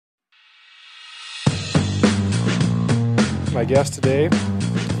My guest today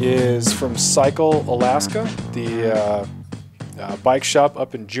is from Cycle, Alaska, the bike shop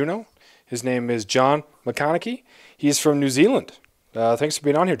up in Juneau. His name is John McConnochie. He's from New Zealand. Thanks for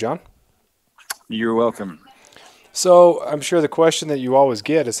being on here, John. You're welcome. So I'm sure the question that you always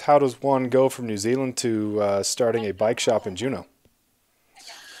get is, how does one go from New Zealand to starting a bike shop in Juneau?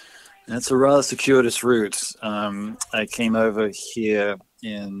 That's a rather circuitous route. I came over here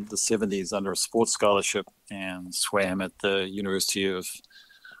in the 70s under a sports scholarship and swam at the University of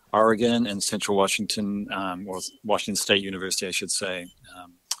Oregon and Central Washington, or Washington State University, I should say.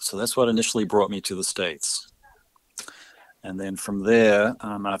 So that's what initially brought me to the States. And then from there,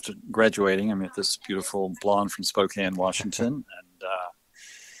 after graduating, I met this beautiful blonde from Spokane, Washington, and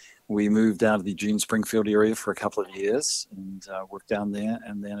we moved down to the Eugene Springfield area for a couple of years and worked down there.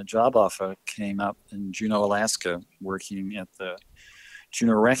 And then a job offer came up in Juneau, Alaska, working at the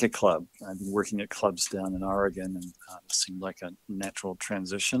Juneau Racket Club. I've been working at clubs down in Oregon, and it seemed like a natural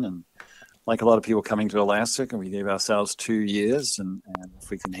transition. And like a lot of people coming to Alaska, and we gave ourselves 2 years, and if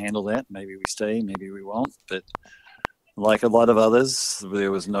we can handle that, maybe we stay, maybe we won't. But like a lot of others,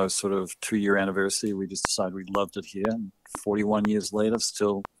 there was no sort of 2-year anniversary. We just decided we loved it here. And 41 years later,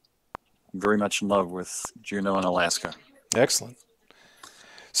 still very much in love with Juneau and Alaska. Excellent.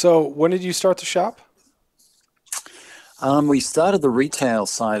 So when did you start the shop? We started the retail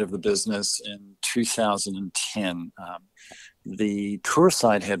side of the business in 2010. The tour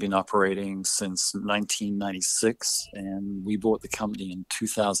side had been operating since 1996, and we bought the company in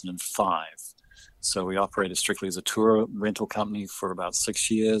 2005. So we operated strictly as a tour rental company for about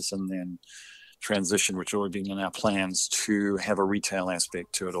 6 years, and then transition, which already been in our plans, to have a retail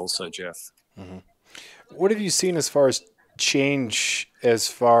aspect to it also, Jeff. Mm-hmm. What have you seen as far as change, as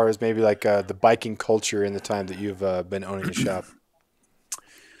far as maybe like the biking culture in the time that you've been owning the shop?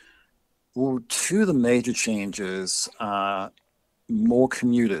 Well, two of the major changes are more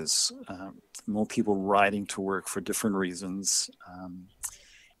commuters, more people riding to work for different reasons.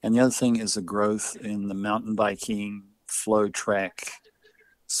 And the other thing is the growth in the mountain biking, flow track,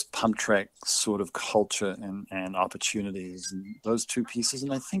 pump track sort of culture and opportunities. And those two pieces,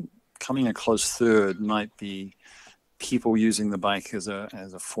 and I think coming a close third might be people using the bike as a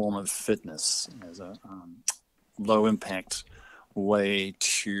form of fitness, as a low impact way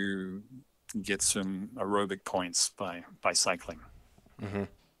to get some aerobic points by cycling. Mm-hmm.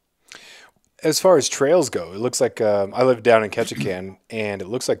 As far as trails go, it looks like I live down in Ketchikan, and it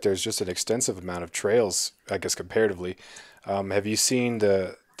looks like there's just an extensive amount of trails, I guess, comparatively. Have you seen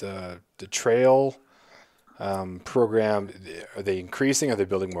the trail program? Are they increasing? Are they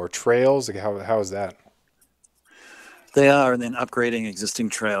building more trails? Like how is that? They are, and then upgrading existing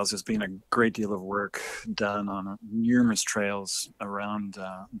trails. There's been a great deal of work done on numerous trails around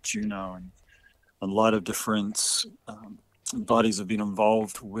Juneau, and a lot of different bodies have been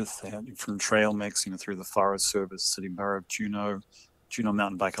involved with that, from trail mix, through the Forest Service, City Borough of Juneau, Juneau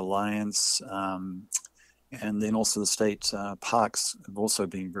Mountain Bike Alliance, and then also the state parks have also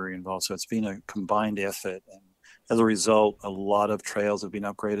been very involved. So it's been a combined effort, and as a result, a lot of trails have been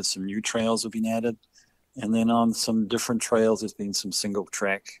upgraded. Some new trails have been added, and then on some different trails, there's been some single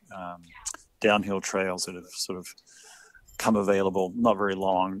track downhill trails that have sort of come available. Not very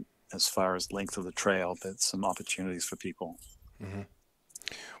long as far as length of the trail, but some opportunities for people. Mm-hmm.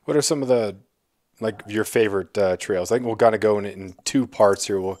 What are some of the, like, your favorite trails? I think we'll kind of go in two parts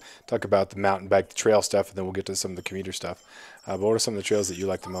here. We'll talk about the mountain bike, the trail stuff, and then we'll get to some of the commuter stuff. But what are some of the trails that you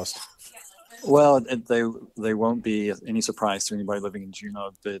like the most? Well, they won't be any surprise to anybody living in Juneau,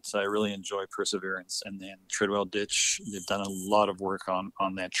 but I really enjoy Perseverance and then Treadwell Ditch. They've done a lot of work on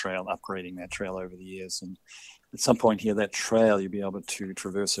that trail, upgrading that trail over the years. And at some point here, that trail, you'll be able to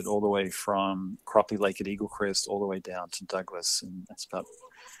traverse it all the way from Cropley Lake at Eagle Crest all the way down to Douglas. And that's about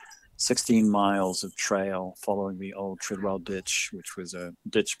 16 miles of trail following the old Treadwell Ditch, which was a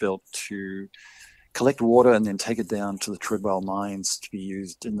ditch built to collect water and then take it down to the Treadwell mines to be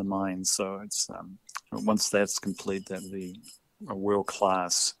used in the mines. So it's once that's complete, that'll be a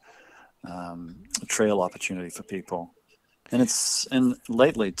world-class trail opportunity for people. And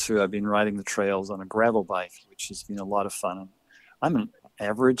lately too, I've been riding the trails on a gravel bike, which has been a lot of fun. I'm an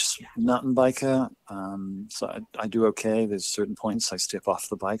average mountain biker, so I do okay. There's certain points I step off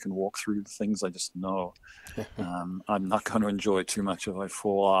the bike and walk through the things I just know I'm not going to enjoy too much if I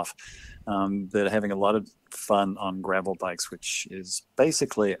fall off. But having a lot of fun on gravel bikes, which is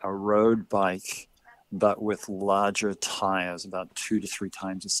basically a road bike, but with larger tires, about 2 to 3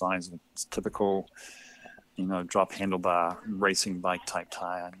 times the size of a typical, drop handlebar racing bike type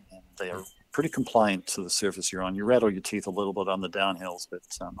tire. And they are pretty compliant to the surface you're on. You rattle your teeth a little bit on the downhills, but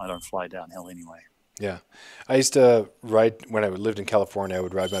I don't fly downhill anyway. Yeah. I used to ride when I lived in California. I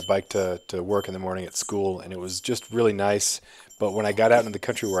would ride my bike to work in the morning at school, and it was just really nice. But when I got out in the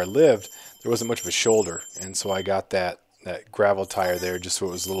country where I lived, there wasn't much of a shoulder, and so I got that gravel tire there, just so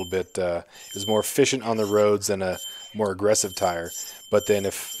it was a little bit. It was more efficient on the roads than a more aggressive tire. But then,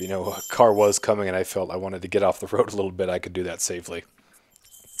 if a car was coming and I felt I wanted to get off the road a little bit, I could do that safely.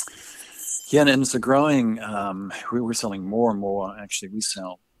 Yeah, and it's a growing. We're selling more and more. Actually, we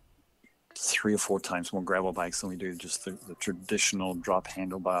sell 3 or 4 times more gravel bikes than we do just the traditional drop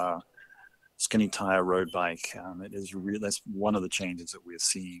handlebar skinny tire road bike. It is really, that's one of the changes that we're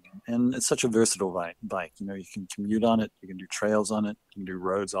seeing, and it's such a versatile bike. You can commute on it, you can do trails on it, you can do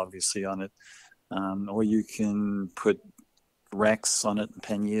roads obviously on it, or you can put racks on it,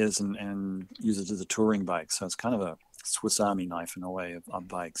 panniers, and use it as a touring bike. So it's kind of a Swiss Army knife in a way of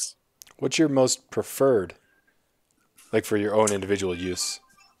bikes. What's your most preferred, like for your own individual use?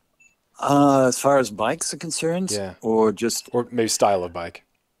 As far as bikes are concerned, Yeah, or just or maybe style of bike.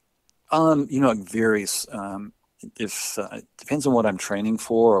 it varies. If it depends on what I'm training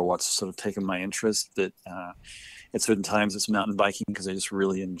for or what's sort of taken my interest. That at certain times it's mountain biking because I just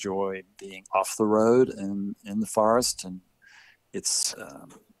really enjoy being off the road and in the forest. And it's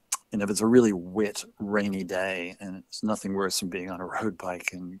and if it's a really wet, rainy day, and it's nothing worse than being on a road bike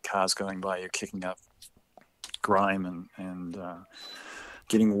and cars going by, you're kicking up grime and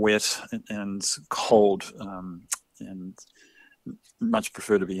getting wet and cold. And much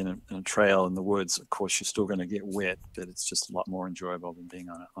prefer to be in a trail in the woods. Of course, you're still going to get wet, but it's just a lot more enjoyable than being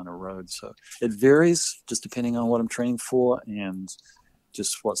on a road. So it varies just depending on what I'm training for and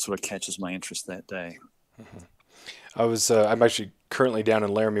just what sort of catches my interest that day. I'm actually currently down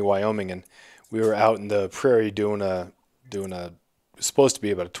in Laramie, Wyoming, and we were out in the prairie doing a it was supposed to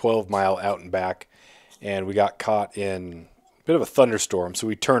be about a 12-mile out and back, and we got caught in a bit of a thunderstorm. So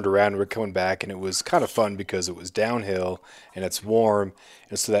we turned around and we're coming back, and it was kind of fun because it was downhill and it's warm,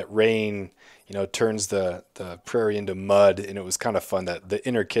 and so that rain, turns the prairie into mud, and it was kind of fun. That the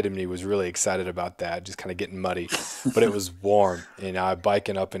inner kid in me was really excited about that, just kind of getting muddy, but it was warm. And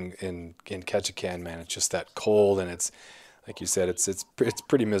biking up in Ketchikan, man, it's just that cold, and it's like you said, it's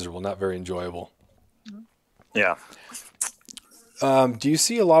pretty miserable, not very enjoyable. Yeah. Do you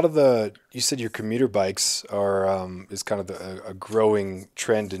see a lot of you said your commuter bikes is kind of a growing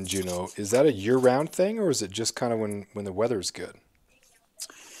trend in Juneau. Is that a year-round thing, or is it just kind of when the weather is good?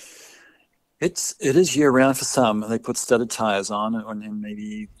 It is year round for some. They put studded tires on, and then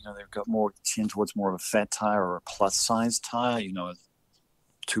maybe they've got more tend towards more of a fat tire or a plus size tire.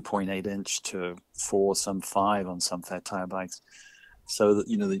 2.8 inch to 4, some 5 on some fat tire bikes. So that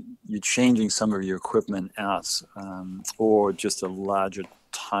you're changing some of your equipment out, or just a larger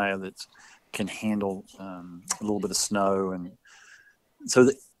tire that can handle a little bit of snow, and so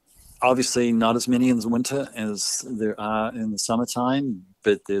obviously not as many in the winter as there are in the summertime,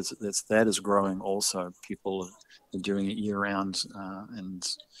 but that is growing also. People are doing it year round,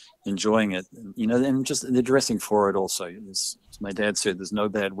 and enjoying it, and just they're dressing for it also. As my dad said, there's no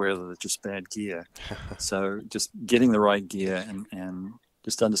bad weather, there's just bad gear. So just getting the right gear and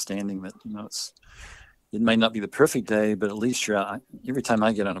just understanding that, it may not be the perfect day, but at least you're out. Every time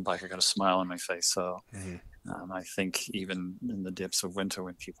I get on a bike, I got a smile on my face. So Hmm. I think even in the depths of winter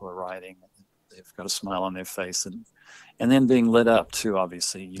when people are riding, they've got a smile on their face, and then being lit up too.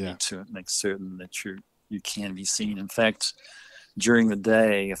 Obviously, you Yeah. need to make certain that you can be seen. In fact, during the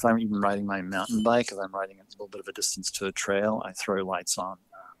day, if I'm even riding my mountain bike, if I'm riding a little bit of a distance to a trail, I throw lights on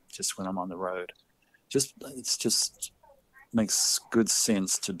just when I'm on the road. It's just makes good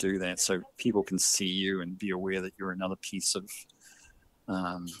sense to do that so people can see you and be aware that you're another piece of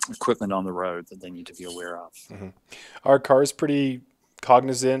equipment on the road that they need to be aware of. Hmm. Are cars pretty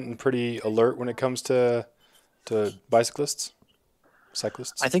cognizant and pretty alert when it comes to bicyclists,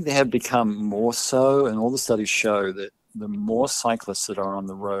 cyclists? I think they have become more so, and all the studies show that the more cyclists that are on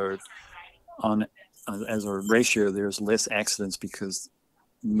the road, on as a ratio, there's less accidents because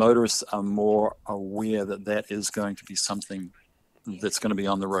motorists are more aware that that is going to be something that's going to be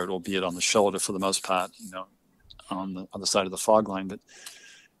on the road, albeit on the shoulder for the most part, on the other side of the fog line, but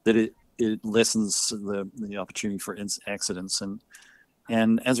that it lessens the opportunity for accidents.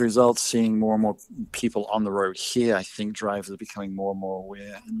 And as a result, seeing more and more people on the road here, I think drivers are becoming more and more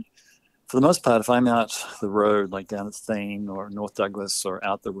aware. And for the most part, if I'm out the road, like down at Thane or North Douglas or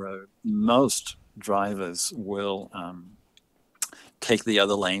out the road, most drivers will take the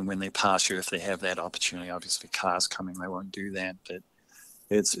other lane when they pass you if they have that opportunity. Obviously, cars coming, they won't do that, but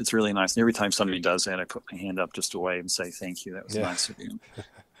it's really nice. And every time somebody does that, I put my hand up just to wave and say thank you. That was Yeah. nice of you.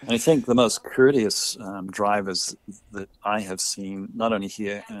 I think the most courteous drivers that I have seen, not only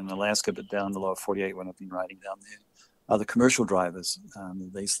here in Alaska, but down the lower 48 when I've been riding down there, are the commercial drivers.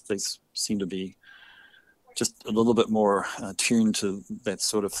 They seem to be just a little bit more tuned to that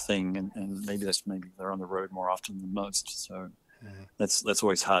sort of thing, and maybe they're on the road more often than most. So Mhm. that's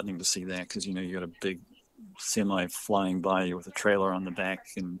always heartening to see that, because you got a big semi flying by you with a trailer on the back,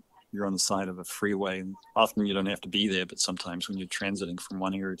 and you're on the side of a freeway. And often you don't have to be there, but sometimes when you're transiting from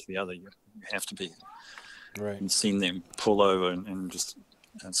one area to the other, you have to be. Right. And seeing them pull over and just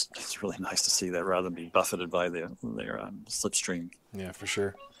it's really nice to see that, rather than be buffeted by their slipstream. Yeah, for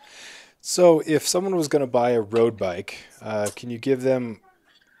sure. So if someone was going to buy a road bike, can you give them?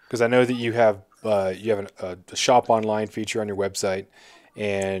 Because I know that you have a shop online feature on your website,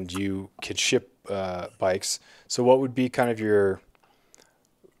 and you can ship bikes. So what would be kind of your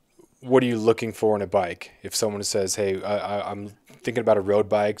what are you looking for in a bike? If someone says, "Hey, I'm thinking about a road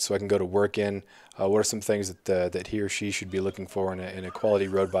bike, so I can go to work in," what are some things that he or she should be looking for in a quality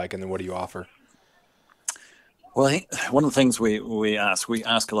road bike, and then what do you offer? Well, one of the things we ask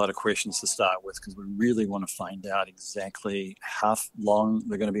a lot of questions to start with, because we really want to find out exactly how long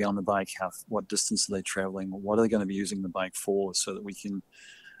they're going to be on the bike, what distance are they traveling, what are they going to be using the bike for, so that we can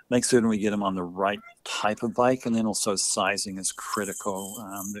make certain we get them on the right type of bike. And then also sizing is critical,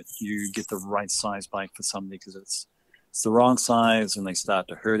 that you get the right size bike for somebody, because it's the wrong size and they start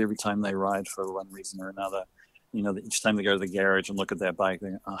to hurt every time they ride for one reason or another. Each time they go to the garage and look at their bike,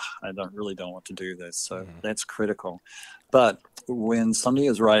 they go, oh, I don't want to do this. So Hmm. that's critical. But when somebody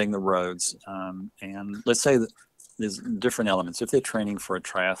is riding the roads, and let's say that there's different elements. If they're training for a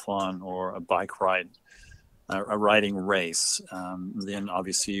triathlon or a bike ride, a riding race, then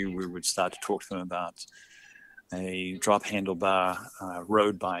obviously we would start to talk to them about a drop handlebar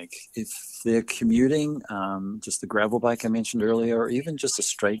road bike. If they're commuting, just the gravel bike I mentioned earlier, or even just a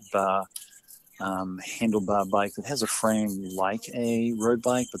straight bar handlebar bike that has a frame like a road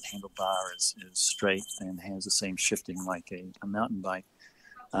bike, but the handlebar is straight and has the same shifting like a mountain bike.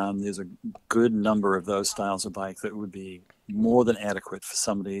 There's a good number of those styles of bike that would be more than adequate for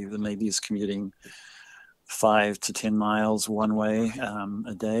somebody that maybe is commuting 5 to 10 miles one way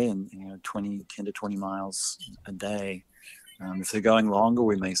a day, and 10 to 20 miles a day. If they're going longer,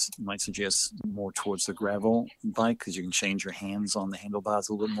 we might suggest more towards the gravel bike, because you can change your hands on the handlebars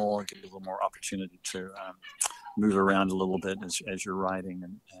a little more, give you a little more opportunity to move around a little bit as you're riding,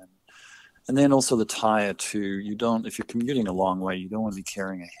 and then also the tire too. If you're commuting a long way, you don't want to be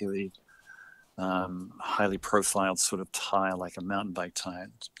carrying a heavy, highly profiled sort of tire like a mountain bike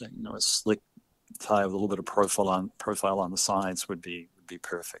tire. A slick tire with a little bit of profile on the sides would be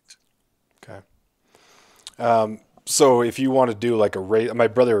perfect. Okay. So if you want to do like a race, my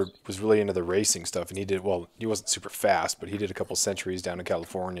brother was really into the racing stuff, and he did well. He wasn't super fast, but he did a couple centuries down in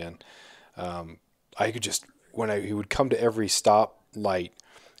California, and I could just he would come to every stop light,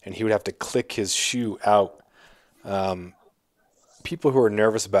 and he would have to click his shoe out. People who are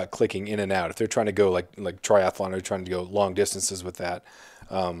nervous about clicking in and out, if they're trying to go like triathlon or trying to go long distances with that,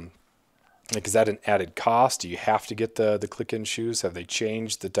 like is that an added cost? Do you have to get the click in shoes? Have they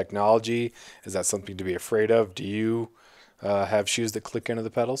changed the technology? Is that something to be afraid of? Do you have shoes that click into the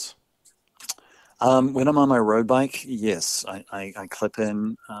pedals? When I'm on my road bike, yes, I clip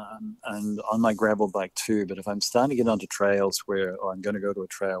in, and on my gravel bike too. But if I'm starting to get onto trails or I'm going to go to a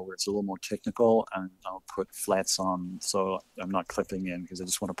trail where it's a little more technical, and I'll put flats on, so I'm not clipping in, because I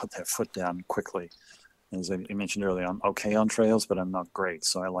just want to put that foot down quickly. As I mentioned earlier, I'm okay on trails, but I'm not great,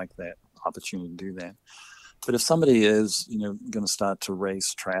 so I like that opportunity to do that. But if somebody is, going to start to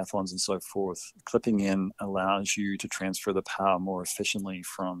race triathlons and so forth, clipping in allows you to transfer the power more efficiently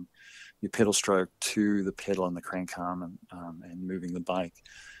from your pedal stroke to the pedal and the crank arm, and moving the bike.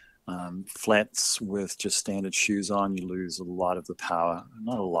 Flats with just standard shoes on, you lose a lot of the power.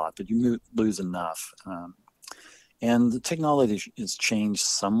 Not a lot, but you lose enough. And the technology has changed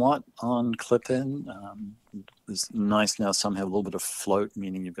somewhat on clip-in. It's nice now. Some have a little bit of float,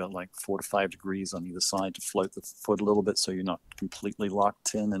 meaning you've got like 4 to 5 degrees on either side to float the foot a little bit, so you're not completely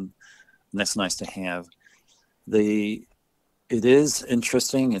locked in, and that's nice to have. The It is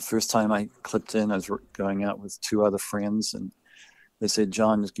interesting. The first time I clipped in, I was going out with two other friends, and they said,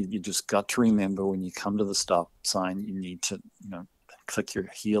 "John, you just got to remember, when you come to the stop sign, you need to, click your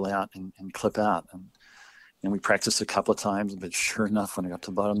heel out and clip out." And we practiced a couple of times, but sure enough, when I got to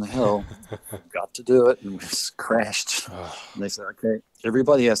the bottom of the hill, got to do it, and we just crashed. And they said, "Okay,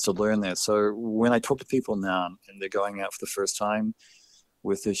 everybody has to learn that." So when I talk to people now and they're going out for the first time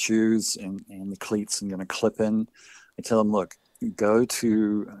with their shoes and the cleats and going to clip in, I tell them, look, go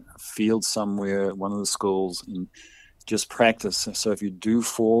to a field somewhere, one of the schools, and just practice. So if you do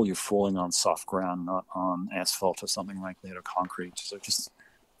fall, you're falling on soft ground, not on asphalt or something like that, or concrete. So just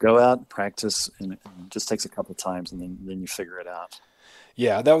go out, practice, and it just takes a couple of times, and then you figure it out.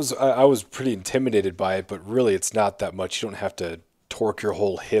 Yeah, that was I was pretty intimidated by it, but really it's not that much. You don't have to torque your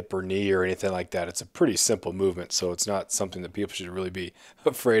whole hip or knee or anything like that. It's a pretty simple movement, so it's not something that people should really be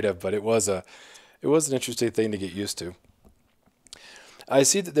afraid of, but it was an interesting thing to get used to. I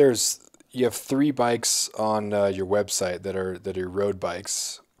see that you have three bikes on your website that are road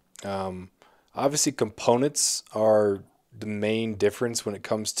bikes. Um, Obviously, components are the main difference when it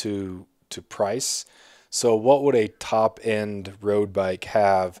comes to price. So, what would a top end road bike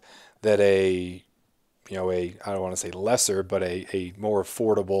have that a a I don't want to say lesser, but a more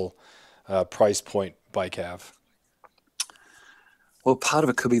affordable price point bike have? Well, part of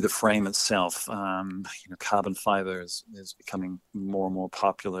it could be the frame itself. Carbon fiber is becoming more and more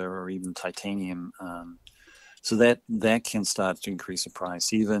popular, or even titanium. So that can start to increase the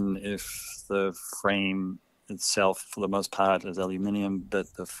price, even if the frame itself, for the most part, is aluminium,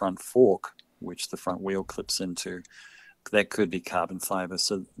 but the front fork, which the front wheel clips into, that could be carbon fiber.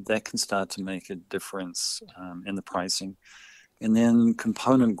 So that can start to make a difference in the pricing. And then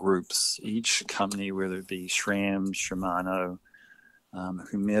component groups, each company, whether it be SRAM, Shimano,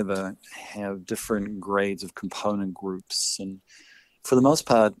 whomever, have different grades of component groups. And for the most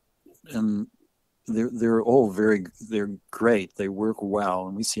part, um, they're all they're great. They work well,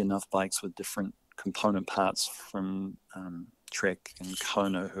 and we see enough bikes with different component parts from Trek and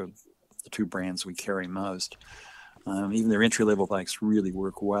Kona, who are the two brands we carry most. Even their entry level bikes really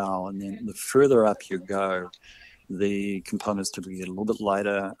work well. And then the further up you go, the components typically get a little bit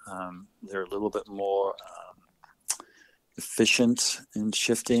lighter. They're a little bit more efficient in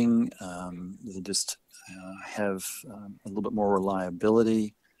shifting. They just have a little bit more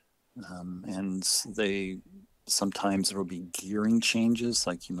reliability. And they sometimes there will be gearing changes,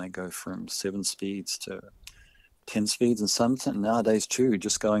 like you might go from 7 speeds to 10 speeds, and some nowadays too,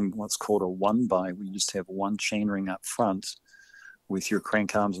 just going what's called a one by, where you just have one chainring up front with your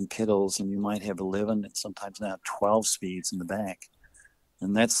crank arms and pedals, and you might have 11 and sometimes now 12 speeds in the back.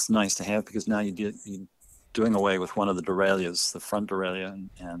 And that's nice to have, because now you're doing away with one of the derailleurs, the front derailleur,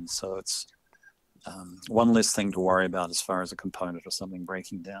 and so it's one less thing to worry about as far as a component or something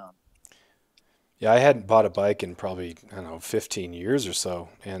breaking down. Yeah, I hadn't bought a bike in probably, I don't know, 15 years or so.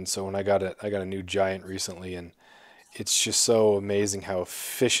 And so when I got a new Giant recently, and it's just so amazing how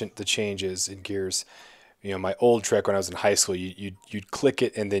efficient the change is in gears. My old Trek when I was in high school, you'd click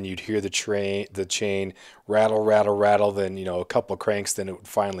it and then you'd hear the chain rattle, rattle, rattle. Then a couple of cranks, then it would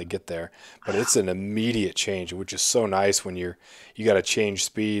finally get there. But it's an immediate change, which is so nice when you got to change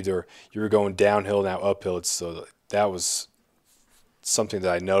speed, or you were going downhill, now uphill. That was something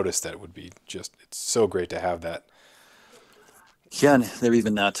that I noticed that would be just it's so great to have that. Yeah, and they're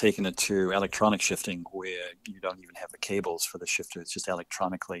even now taking it to electronic shifting, where you don't even have the cables for the shifter. It's just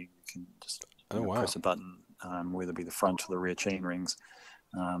electronically. You can just Oh wow. press a button, whether it be the front or the rear chain rings,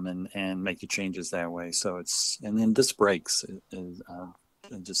 and make your changes that way. So and then disc brakes is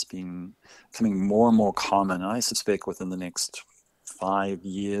just being becoming more and more common. I suspect within the next 5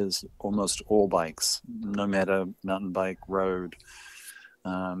 years, almost all bikes, no matter mountain bike, road,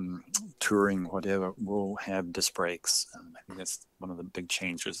 touring, whatever, will have disc brakes. I think that's one of the big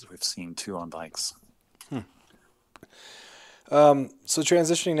changes we've seen too on bikes. So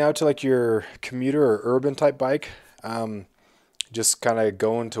transitioning now to like your commuter or urban type bike, just kind of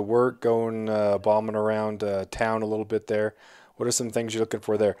going to work, going bombing around town a little bit there. What are some things you're looking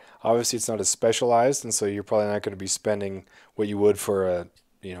for there? Obviously, it's not as specialized, and so you're probably not going to be spending what you would for a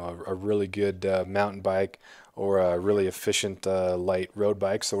really good mountain bike or a really efficient light road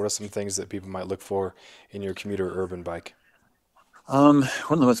bike. So, what are some things that people might look for in your commuter or urban bike? One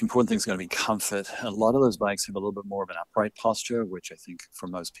of the most important things is going to be comfort. A lot of those bikes have a little bit more of an upright posture, which I think for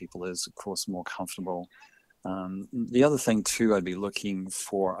most people is, of course, more comfortable. The other thing too, I'd be looking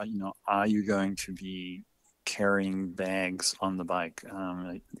for, are you going to be carrying bags on the bike?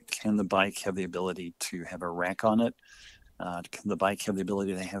 Can the bike have the ability to have a rack on it? Can the bike have the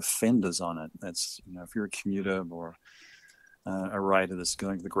ability to have fenders on it? That's, if you're a commuter or a rider that's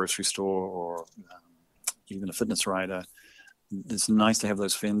going to the grocery store, or even a fitness rider, it's nice to have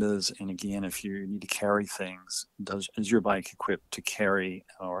those fenders. And again, if you need to carry things, is your bike equipped to carry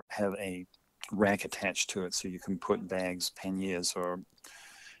or have a rack attached to it, so you can put bags, panniers, or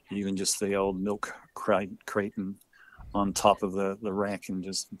even just the old milk crate on top of the rack, and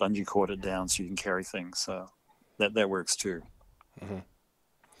just bungee cord it down so you can carry things. So that works too. Hmm.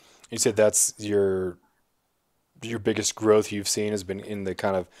 You said that's your biggest growth you've seen has been in the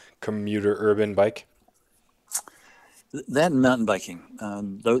kind of commuter urban bike. That and mountain biking,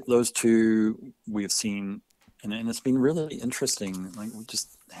 those two we've seen, and it's been really interesting. Like we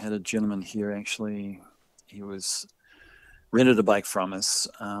just had a gentleman here actually. He was rented a bike from us,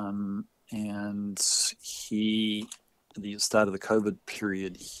 and he, at the start of the COVID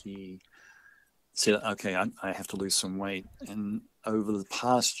period, he said, "Okay, I have to lose some weight." And over the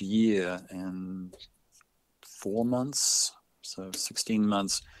past year and 4 months, so 16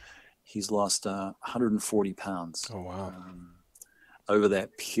 months, he's lost 140 pounds. Oh wow. Over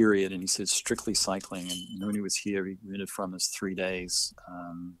that period, and he said strictly cycling. And when he was here, he rented from us 3 days,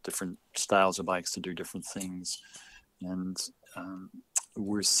 different styles of bikes to do different things, and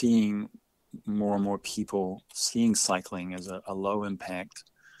we're seeing more and more people seeing cycling as a low impact,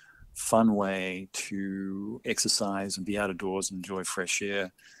 fun way to exercise and be out of doors and enjoy fresh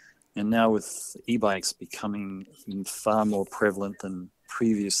air. And now with e-bikes becoming far more prevalent than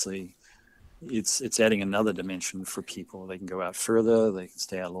previously, it's adding another dimension for people. They can go out further, they can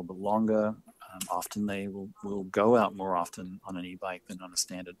stay out a little bit longer. Often they will go out more often on an e-bike than on a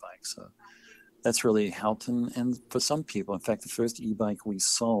standard bike. So that's really helped. And for some people, in fact, the first e-bike we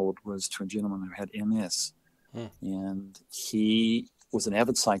sold was to a gentleman who had MS. Hmm. And he was an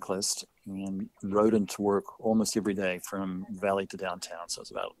avid cyclist and rode into work almost every day from Valley to downtown. So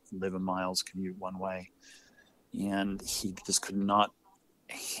it's about 11 miles commute one way. And he just could not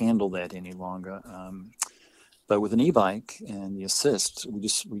handle that any longer. But with an e-bike and the assist, we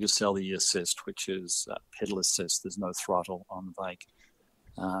just sell the assist, which is pedal assist. There's no throttle on the bike.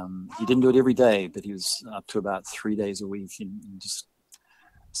 He didn't do it every day, but he was up to about 3 days a week, and just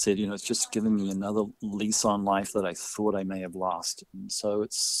said, it's just giving me another lease on life that I thought I may have lost. And so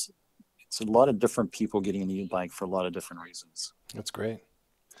it's a lot of different people getting an e-bike for a lot of different reasons. That's great.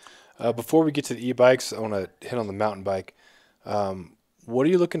 Before we get to the e-bikes, I want to hit on the mountain bike. What are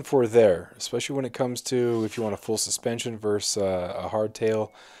you looking for there, especially when it comes to if you want a full suspension versus a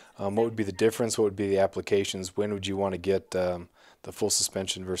hardtail? What would be the difference? What would be the applications? When would you want to get the full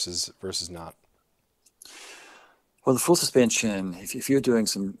suspension versus not? Well, the full suspension, if you're doing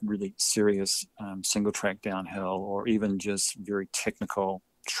some really serious single track downhill or even just very technical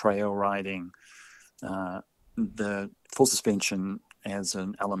trail riding, the full suspension as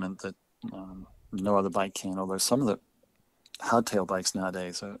an element that no other bike can, although some of the hardtail bikes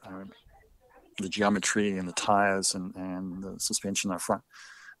nowadays are the geometry and the tires and the suspension up front,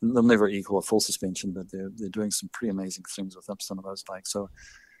 they'll never equal a full suspension, but they're doing some pretty amazing things with some of those bikes. So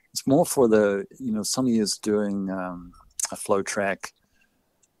it's more for the, somebody is doing a flow track,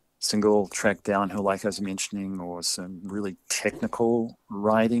 single track downhill, like I was mentioning, or some really technical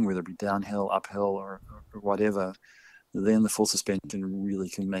riding, whether it be downhill, uphill, or whatever. Then the full suspension really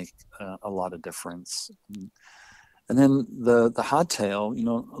can make a lot of difference. And then the hardtail,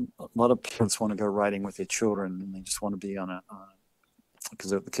 a lot of parents want to go riding with their children, and they just want to be on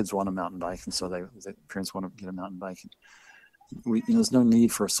because the kids want a mountain bike, and so the parents want to get a mountain bike. There's no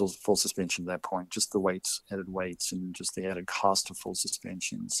need for a full suspension at that point, just the added weights, and just the added cost of full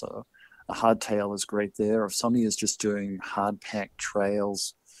suspension. So a hardtail is great there. If somebody is just doing hard packed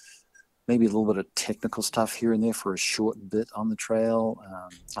trails, maybe a little bit of technical stuff here and there for a short bit on the trail,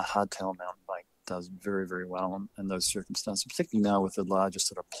 a hardtail mountain bike does very, very well in those circumstances, particularly now with the larger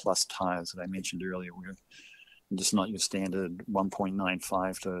sort of plus tires that I mentioned earlier, where just not your standard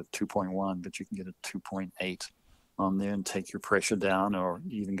 1.95 to 2.1, but you can get a 2.8 on there and take your pressure down, or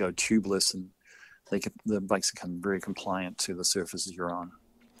even go tubeless, and the bikes become very compliant to the surfaces you're on.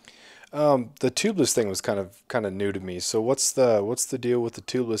 The tubeless thing was kind of new to me. So what's the deal with the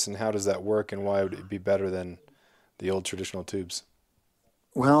tubeless, and how does that work, and why would it be better than the old traditional tubes?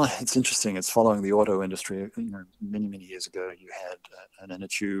 Well, it's interesting. It's following the auto industry. Many, many years ago, you had an inner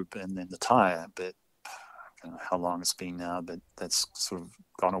tube and then the tire, but I don't know how long it's been now, but that's sort of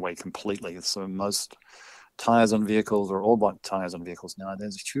gone away completely. So most tires on vehicles, or all tires on vehicles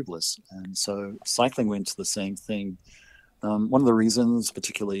nowadays, are tubeless. And so cycling went to the same thing. One of the reasons,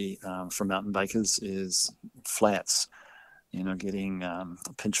 particularly for mountain bikers, is flats, getting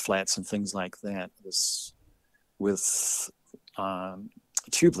pinch flats and things like that. With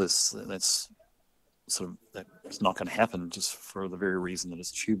tubeless, that's not going to happen, just for the very reason that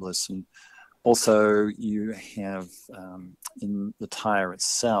it's tubeless. And also you have in the tire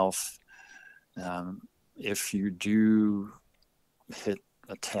itself, if you do hit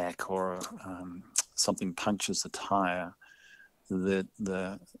a tack, or something punctures the tire,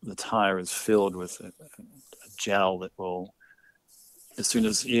 the tire is filled with a gel that will, as soon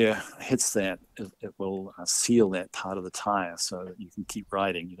as air hits that, it will seal that part of the tire so that you can keep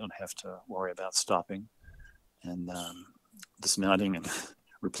riding. You don't have to worry about stopping and dismounting and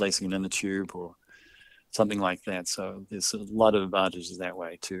replacing an inner tube, or something like that. So there's a lot of advantages that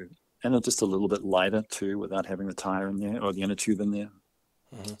way too. And it's just a little bit lighter too without having the tire in there or the inner tube in there.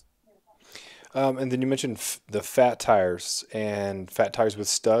 Hmm. And then you mentioned the fat tires and fat tires with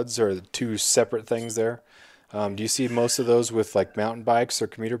studs are the two separate things there. Do you see most of those with like mountain bikes or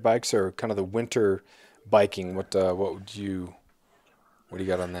commuter bikes or kind of the winter biking? What do you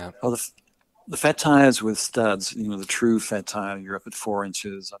got on that? Well, the fat tires with studs, the true fat tire, you're up at 4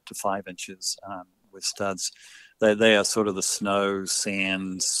 inches, up to 5 inches with studs. They are sort of the snow,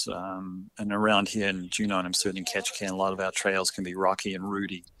 sands, and around here in Juneau, and I'm certain in Ketchikan, a lot of our trails can be rocky and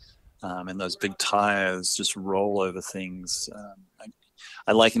rooty. And those big tires just roll over things.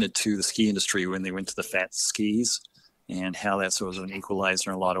 I liken it to the ski industry when they went to the fat skis and how that sort of an equalizer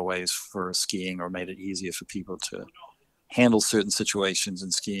in a lot of ways for skiing or made it easier for people to handle certain situations in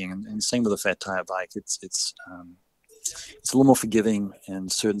skiing. And same with a fat tire bike. It's a little more forgiving in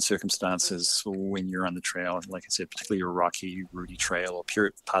certain circumstances when you're on the trail. Like I said, particularly a rocky, rooty trail or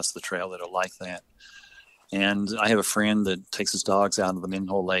pure parts of the trail that are like that. And I have a friend that takes his dogs out of the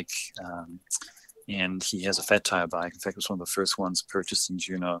Minhole Lake, and he has a fat tire bike. In fact, it was one of the first ones purchased in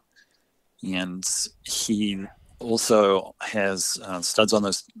Juneau. And he also has studs on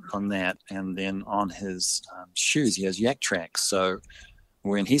that, and then on his shoes he has yak tracks. So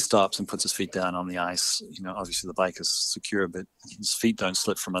when he stops and puts his feet down on the ice, obviously the bike is secure, but his feet don't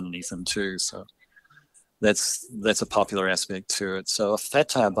slip from underneath him too. So that's a popular aspect to it. So a fat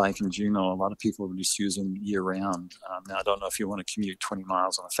tire bike in Juneau, a lot of people would just use them year round. Now I don't know if you want to commute 20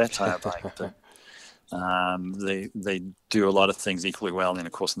 miles on a fat tire bike, but they do a lot of things equally well. And then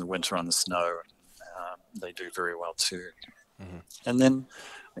of course in the winter on the snow, they do very well too. Hmm. And then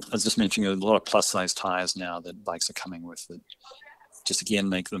I was just mentioning a lot of plus size tires now that bikes are coming with that just again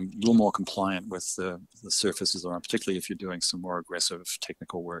make them a little more compliant with the surfaces they're on, particularly if you're doing some more aggressive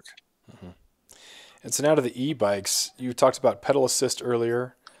technical work. Hmm. And so now to the e-bikes. You talked about pedal assist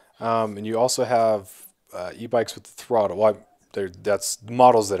earlier, and you also have e-bikes with the throttle. Well, that's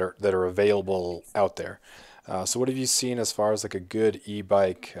models that are available out there. So what have you seen as far as like a good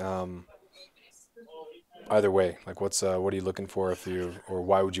e-bike? Either way, like what are you looking for if you or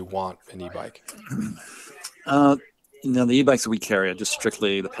why would you want an e-bike? Uh, the e-bikes that we carry are just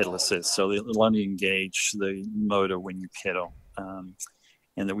strictly the pedal assist, so they'll only engage the motor when you pedal,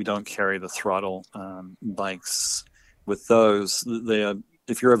 and that we don't carry the throttle bikes. With those, they are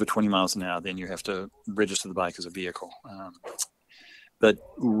if you're over 20 miles an hour, then you have to register the bike as a vehicle. But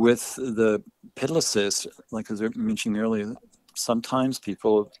with the pedal assist, like as I mentioned earlier, sometimes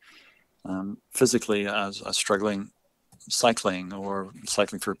people physically are struggling cycling or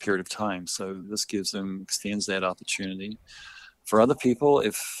cycling for a period of time. So this extends that opportunity. For other people,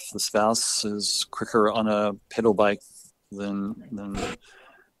 if the spouse is quicker on a pedal bike than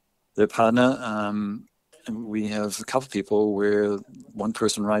their partner, we have a couple of people where one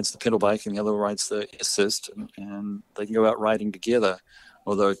person rides the pedal bike and the other rides the assist, and they can go out riding together.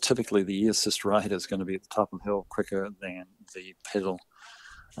 Although typically the e-assist rider is going to be at the top of the hill quicker than the pedal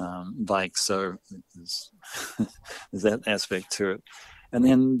bike. So there's, there's that aspect to it. And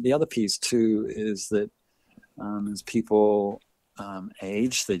then the other piece too is that as people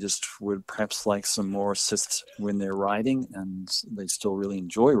age, they just would perhaps like some more assist when they're riding, and they still really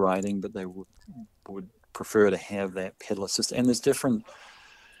enjoy riding, but they would prefer to have that pedal assist. And there's different,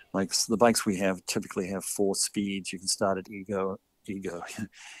 like the bikes we have typically have 4 speeds. You can start at ego,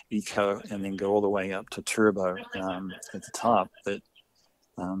 eco, and then go all the way up to turbo at the top. But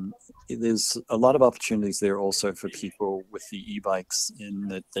there's a lot of opportunities there also for people with the e-bikes in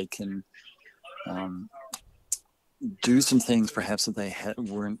that they can do some things perhaps that they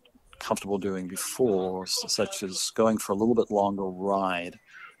weren't comfortable doing before, such as going for a little bit longer ride,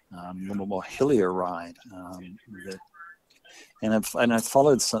 a little more hillier ride. I've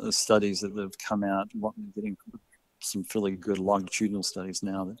followed some of the studies that have come out, getting some fairly good longitudinal studies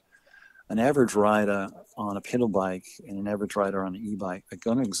now that an average rider on a pedal bike and an average rider on an e-bike are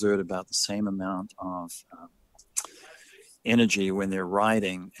going to exert about the same amount of energy when they're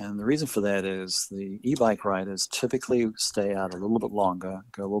riding. And the reason for that is the e-bike riders typically stay out a little bit longer,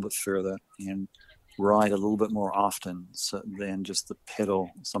 go a little bit further, and ride a little bit more often than just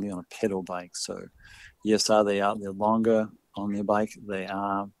somebody on a pedal bike. So yes, are they out there longer on their bike? They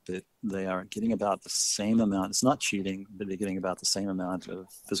are, but they are getting about the same amount. It's not cheating, but they're getting about the same amount of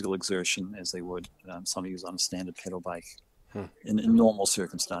physical exertion as they would somebody who's on a standard pedal bike in normal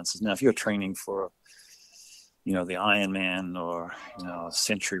circumstances. Now, if you're training for the Ironman or a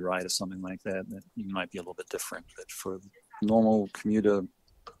century ride or something like that, that you might be a little bit different. But for normal commuter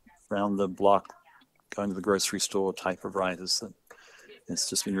around the block, going to the grocery store type of riders, it's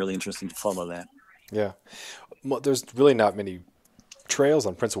just been really interesting to follow that. Yeah. Well, there's really not many trails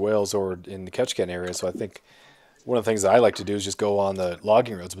on Prince of Wales or in the Ketchikan area, so I think one of the things that I like to do is just go on the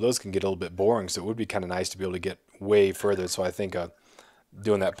logging roads, but those can get a little bit boring. So it would be kind of nice to be able to get way further. So I think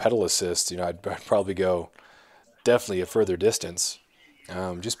doing that pedal assist, I'd probably go definitely a further distance,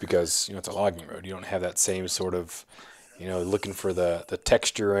 just because it's a logging road. You don't have that same sort of looking for the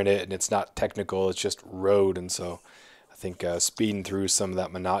texture in it, and it's not technical. It's just road, and so I think speeding through some of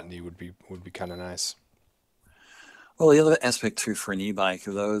that monotony would be kind of nice. Well, the other aspect too for an e-bike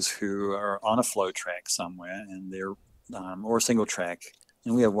are those who are on a flow track somewhere and they're or a single track,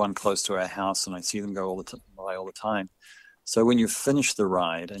 and we have one close to our house, and I see them go by all the time. So when you finish the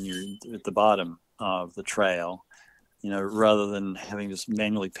ride and you're at the bottom of the trail, rather than having to just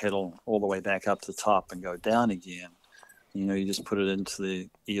manually pedal all the way back up to the top and go down again, you just put it into the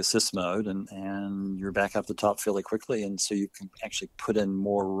e-assist mode and you're back up the top fairly quickly. And so you can actually put in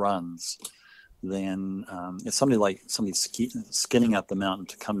more runs than if somebody skinning up the mountain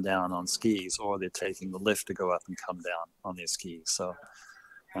to come down on skis, or they're taking the lift to go up and come down on their skis. So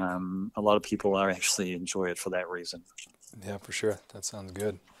a lot of people are actually enjoy it for that reason. Yeah, for sure. That sounds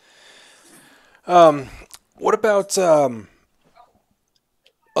good. Um, what about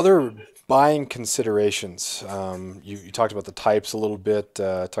other buying considerations? You talked about the types a little bit,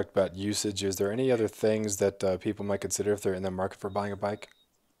 talked about usage. Is there any other things that people might consider if they're in the market for buying a bike?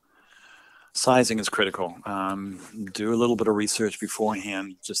 Sizing is critical. Do a little bit of research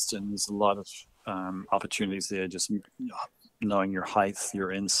beforehand. And there's a lot of opportunities there. Just knowing your height, your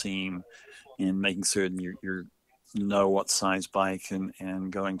inseam, and making certain you know what size bike,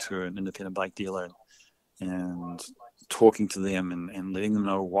 and going to an independent bike dealer and talking to them and letting them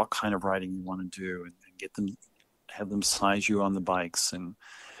know what kind of riding you want to do, and have them size you on the bikes. And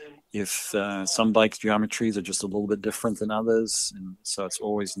if some bike geometries are just a little bit different than others, and so it's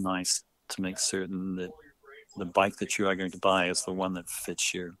always nice to make certain that the bike that you are going to buy is the one that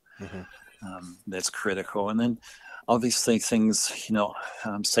fits you. Hmm. That's critical. And then obviously things,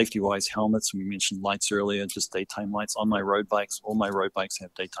 safety wise, helmets. We mentioned lights earlier, just daytime lights on my road bikes. All my road bikes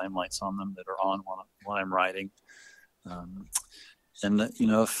have daytime lights on them that are on when I'm riding. Um, and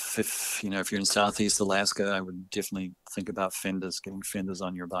if you're in Southeast Alaska, I would definitely think about fenders, getting fenders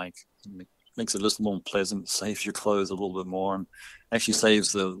on your bike. It makes it just a little more pleasant, saves your clothes a little bit more, and actually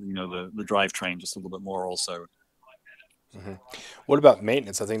saves the drivetrain just a little bit more also. Hmm. What about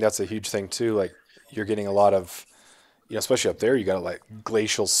maintenance? I think that's a huge thing too. Like you're getting a lot of, especially up there, you got like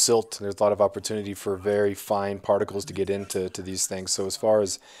glacial silt. There's a lot of opportunity for very fine particles to get into these things. So as far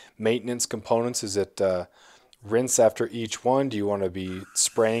as maintenance components, is it rinse after each one? Do you want to be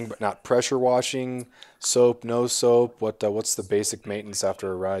spraying but not pressure washing? Soap, no soap? What's the basic maintenance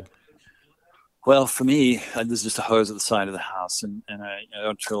after a ride? Well, for me, there's just a hose at the side of the house, and I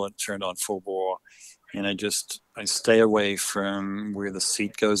don't feel it turned on full bore. And I stay away from where the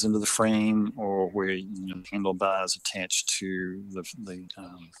seat goes into the frame, or where the handlebars attached to the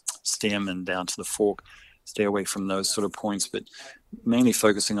stem and down to the fork. Stay away from those sort of points, but mainly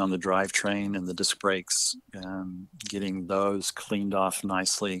focusing on the drivetrain and the disc brakes, getting those cleaned off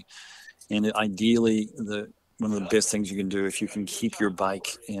nicely. And ideally, the one of the best things you can do, if you can keep your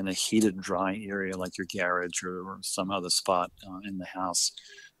bike in a heated, dry area like your garage or some other spot in the house,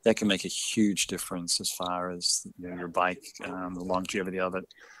 that can make a huge difference as far as your bike, the longevity of it.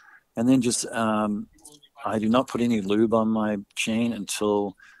 And then just I do not put any lube on my chain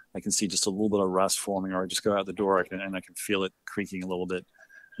until I can see just a little bit of rust forming, or I just go out the door and I can feel it creaking a little bit.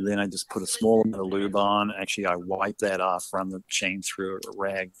 And then I just put a small amount of lube on. Actually, I wipe that off, run the chain through a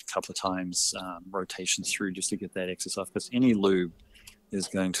rag a couple of times, rotations through, just to get that excess off. Because any lube is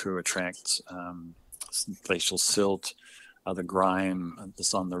going to attract glacial silt, other grime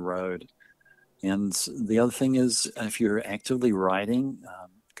that's on the road. And the other thing is, if you're actively riding,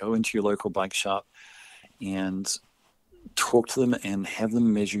 go into your local bike shop and talk to them and have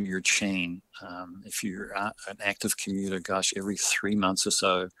them measure your chain. If you're an active commuter, gosh, every 3 months or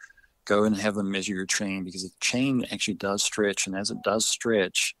so, go and have them measure your chain, because the chain actually does stretch. And as it does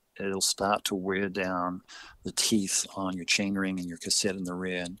stretch, it'll start to wear down the teeth on your chain ring and your cassette in the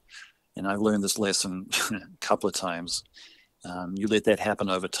rear. And I've learned this lesson a couple of times. You let that happen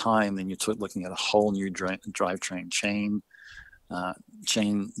over time, then you're looking at a whole new drivetrain chain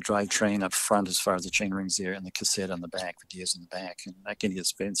drivetrain up front as far as the chain rings there, and the cassette on the back, the gears in the back, and that can get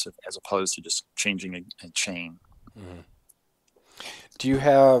expensive as opposed to just changing a chain. Hmm. Do you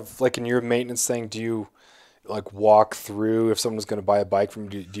have like in your maintenance thing? Do you like walk through if someone's going to buy a bike from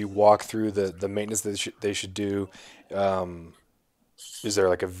you? Do you walk through the maintenance that they should do? Um, is there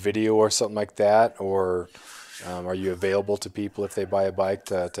like a video or something like that, or? Are you available to people if they buy a bike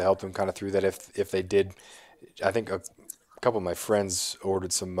to help them kind of through that? If they did, I think a couple of my friends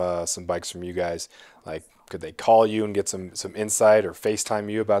ordered some bikes from you guys. Like, could they call you and get some insight or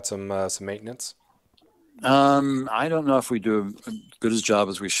FaceTime you about some maintenance? I don't know if we do a good as job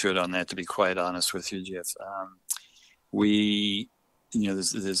as we should on that, to be quite honest with you, Jeff. We,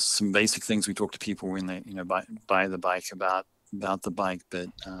 there's some basic things we talk to people when they, buy the bike about the bike, but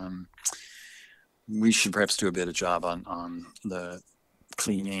we should perhaps do a better job on the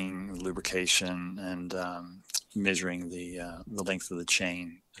cleaning, lubrication, and measuring the length of the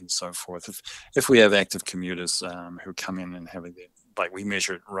chain and so forth. If we have active commuters who come in and have a bike, we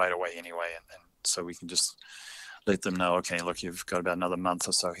measure it right away anyway, and so we can just let them know, okay, look, you've got about another month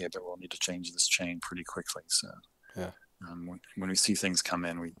or so here, but we'll need to change this chain pretty quickly. So Yeah. when we see things come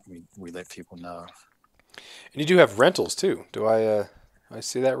in, we let people know. And you do have rentals too. Do I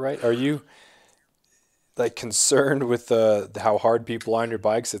see that right? Are you like concerned with how hard people are on your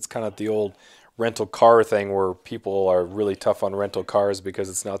bikes? It's kind of the old rental car thing where people are really tough on rental cars because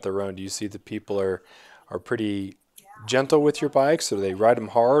it's not their own. Do you see that people are pretty gentle with your bikes, or they ride them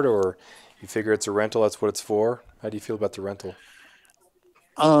hard, or you figure it's a rental, that's what it's for? How do you feel about the rental?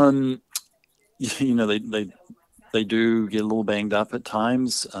 Um, they do get a little banged up at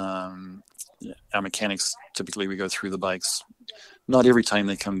times. Our mechanics, typically we go through the bikes. Not every time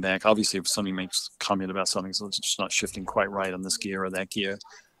they come back. Obviously, if somebody makes a comment about something, so it's just not shifting quite right on this gear or that gear,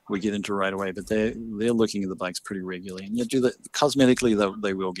 we get into right away. But they're looking at the bikes pretty regularly, and do that cosmetically.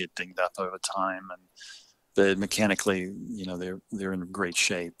 They will get dinged up over time, and but mechanically, they're in great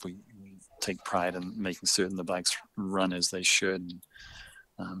shape. We take pride in making certain the bikes run as they should.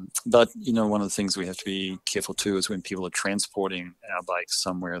 But one of the things we have to be careful too is when people are transporting our bikes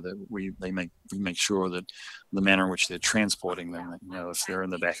somewhere, that we make sure that the manner in which they're transporting them, if they're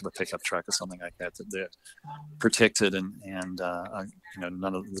in the back of a pickup truck or something like that, that they're protected, and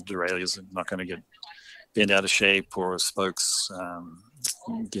none of the derailleurs are not going to get bent out of shape, or spokes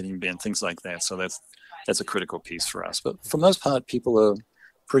getting bent, things like that. So that's a critical piece for us. But for the most part, people are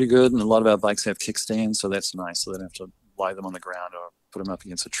pretty good, and a lot of our bikes have kickstands, so that's nice. So they don't have to lie them on the ground or put them up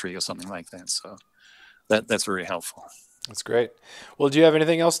against a tree or something like that. So that's very helpful. That's great. Well, do you have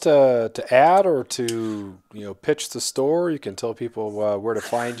anything else to add or to pitch the store? You can tell people where to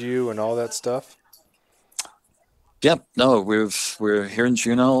find you and all that stuff. Yep. No, we're here in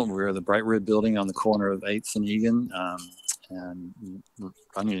Juneau. We're at the Bright Red Building on the corner of 8th and Egan, and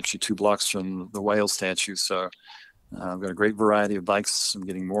running actually 2 blocks from the whale statue. So I've got a great variety of bikes. I'm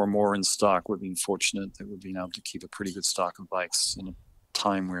getting more and more in stock. We've been fortunate that we've been able to keep a pretty good stock of bikes in a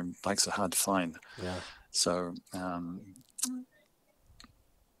time where bikes are hard to find. Yeah. So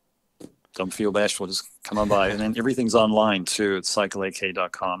don't feel bashful. Just come on by. And then everything's online too. It's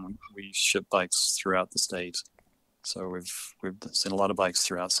cycleak.com. We ship bikes throughout the state. So we've seen a lot of bikes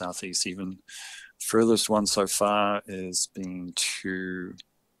throughout Southeast. Even furthest one so far is being to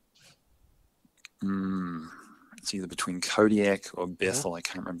it's either between Kodiak or Bethel. I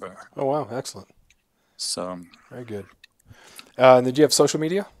can't remember. Oh wow, excellent. So Very good. And did you have social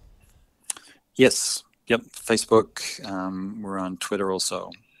media? yes, yep. Facebook. We're on Twitter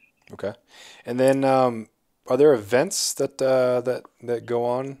also. Okay. And then are there events that go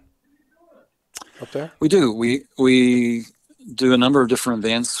on up there? We do. We do a number of different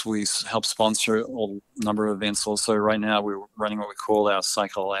events. We help sponsor a number of events also. Right now, we're running what we call our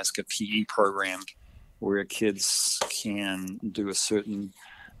Cycle Alaska PE program, where kids can do a certain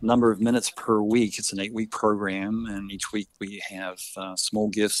number of minutes per week. It's an 8-week program, and each week we have small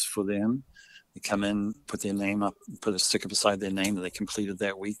gifts for them. They come in, put their name up, put a sticker beside their name that they completed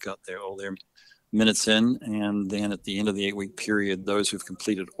that week, got all their minutes in, and then at the end of the 8-week period, those who've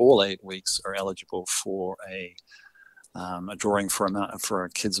completed all 8 weeks are eligible for a drawing for a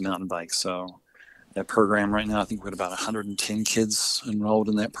kid's mountain bike. So that program right now, I think we've got about 110 kids enrolled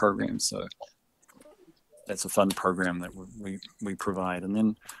in that program. So that's a fun program that we provide. And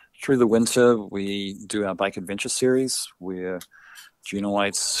then through the winter, we do our bike adventure series, where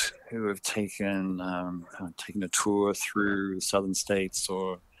Juneauites who have taken a tour through the southern states,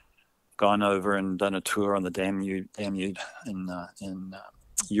 or gone over and done a tour on the Danube in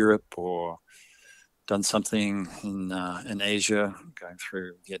Europe, or done something in Asia, going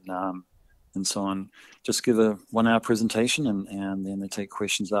through Vietnam and so on, just give a 1-hour presentation, and then they take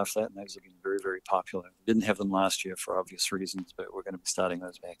questions after that, and those have been very, very popular. We didn't have them last year for obvious reasons, but we're going to be starting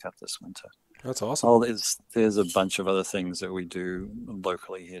those back up this winter. That's awesome. Oh, there's a bunch of other things that we do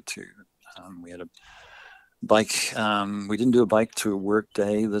locally here too. We had a bike. We didn't do a bike to work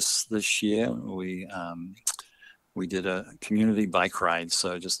day this year. We we did a community bike ride.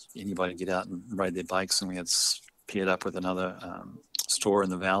 So just anybody get out and ride their bikes, and we had paired up with another store in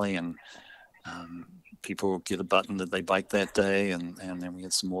the valley, and people get a button that they bike that day, and then we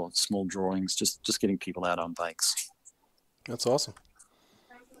had some more small drawings, just getting people out on bikes. That's awesome.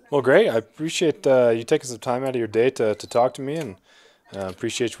 Well, great. I appreciate you taking some time out of your day to talk to me, and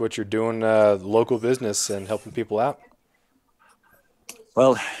appreciate what you're doing, local business and helping people out.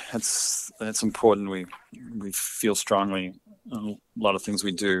 Well, that's important. We feel strongly a lot of things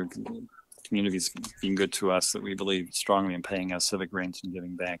we do. Community's been good to us, that we believe strongly in paying our civic rent and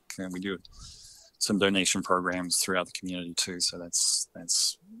giving back. And we do some donation programs throughout the community too. So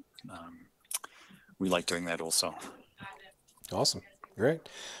that's we like doing that also. Awesome. Great.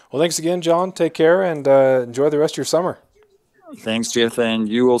 Well, thanks again, John. Take care and enjoy the rest of your summer. Thanks, Jeff, and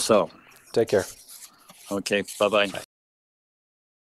you also. Take care. Okay, bye-bye. Bye.